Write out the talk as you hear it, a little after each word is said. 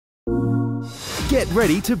Get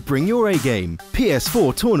ready to bring your A-game.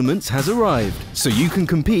 PS4 Tournaments has arrived, so you can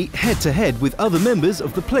compete head-to-head with other members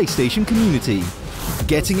of the PlayStation community.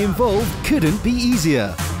 Getting involved couldn't be easier.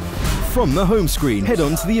 From the home screen, head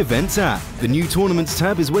on to the Events app. The new Tournaments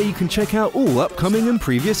tab is where you can check out all upcoming and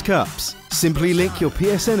previous cups. Simply link your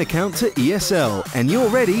PSN account to ESL and you're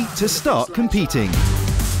ready to start competing.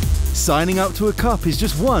 Signing up to a cup is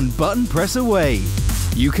just one button press away.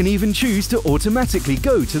 You can even choose to automatically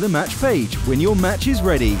go to the match page when your match is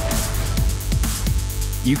ready.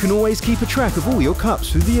 You can always keep a track of all your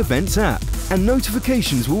cups through the Events app, and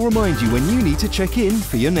notifications will remind you when you need to check in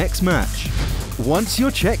for your next match. Once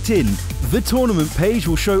you're checked in, the tournament page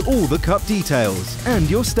will show all the cup details and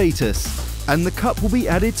your status, and the cup will be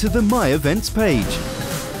added to the My Events page.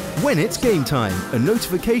 When it's game time, a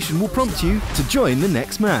notification will prompt you to join the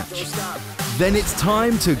next match. Then it's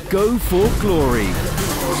time to go for glory.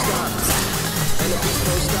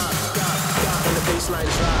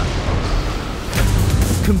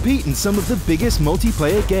 Compete in some of the biggest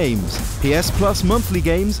multiplayer games, PS Plus monthly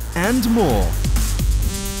games, and more.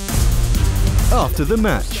 After the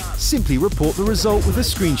match, simply report the result with a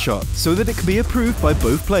screenshot so that it can be approved by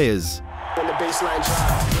both players.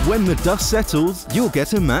 When the dust settles, you'll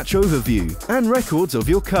get a match overview and records of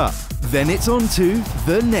your cup. Then it's on to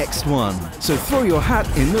the next one. So throw your hat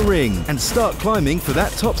in the ring and start climbing for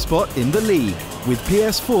that top spot in the league with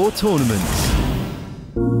PS4 Tournaments.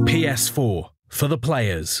 PS4 for the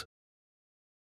players.